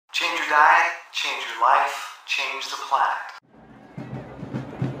Change your diet, change your life, change the planet.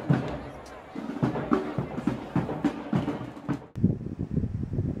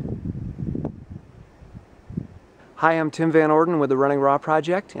 Hi, I'm Tim Van Orden with the Running Raw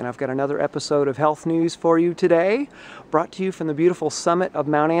Project, and I've got another episode of health news for you today, brought to you from the beautiful summit of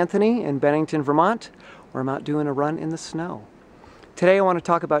Mount Anthony in Bennington, Vermont, where I'm out doing a run in the snow. Today I want to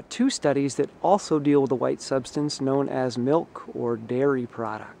talk about two studies that also deal with a white substance known as milk or dairy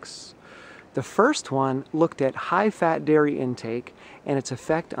products. The first one looked at high-fat dairy intake and its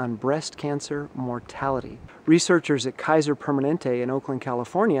effect on breast cancer mortality. Researchers at Kaiser Permanente in Oakland,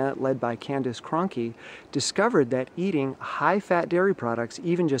 California, led by Candace Cronky, discovered that eating high-fat dairy products,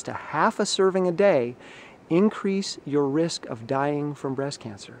 even just a half a serving a day, increase your risk of dying from breast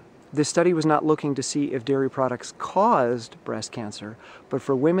cancer. This study was not looking to see if dairy products caused breast cancer, but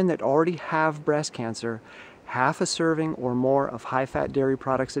for women that already have breast cancer, half a serving or more of high-fat dairy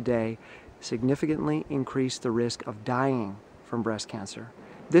products a day significantly increased the risk of dying from breast cancer.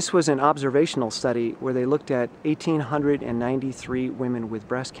 This was an observational study where they looked at 1,893 women with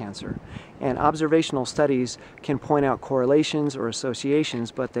breast cancer. And observational studies can point out correlations or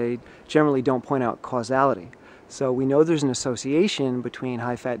associations, but they generally don't point out causality. So we know there's an association between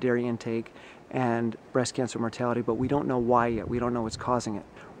high-fat dairy intake and breast cancer mortality, but we don't know why yet. We don't know what's causing it.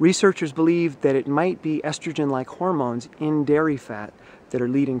 Researchers believe that it might be estrogen-like hormones in dairy fat that are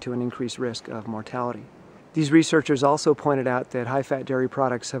leading to an increased risk of mortality. These researchers also pointed out that high-fat dairy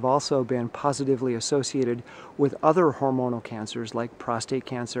products have also been positively associated with other hormonal cancers like prostate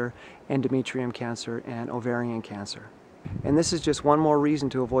cancer, endometrium cancer, and ovarian cancer. And this is just one more reason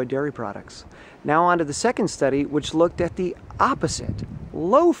to avoid dairy products. Now on to the second study, which looked at the opposite,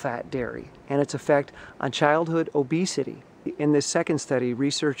 low-fat dairy, and its effect on childhood obesity. In this second study,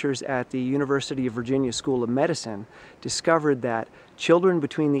 researchers at the University of Virginia School of Medicine discovered that children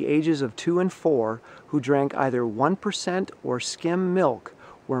between the ages of 2 and 4 who drank either 1% or skim milk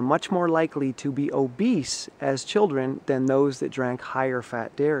were much more likely to be obese as children than those that drank higher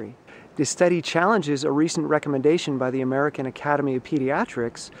fat dairy. This study challenges a recent recommendation by the American Academy of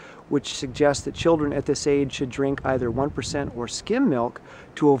Pediatrics, which suggests that children at this age should drink either 1% or skim milk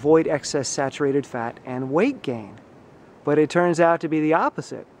to avoid excess saturated fat and weight gain. But it turns out to be the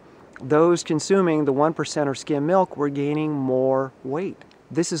opposite. Those consuming the 1% or skim milk were gaining more weight.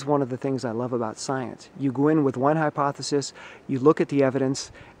 This is one of the things I love about science. You go in with one hypothesis, you look at the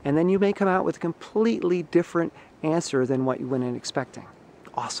evidence, and then you may come out with a completely different answer than what you went in expecting.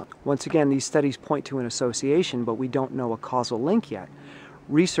 Awesome. Once again, these studies point to an association, but we don't know a causal link yet.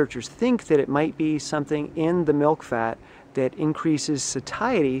 Researchers think that it might be something in the milk fat that increases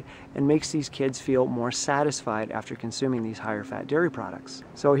satiety and makes these kids feel more satisfied after consuming these higher fat dairy products.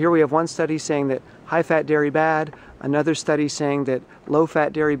 So here we have one study saying that high fat dairy bad, another study saying that low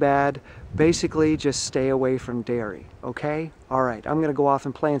fat dairy bad. Basically just stay away from dairy, okay? All right, I'm gonna go off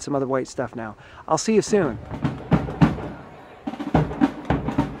and play in some other white stuff now. I'll see you soon.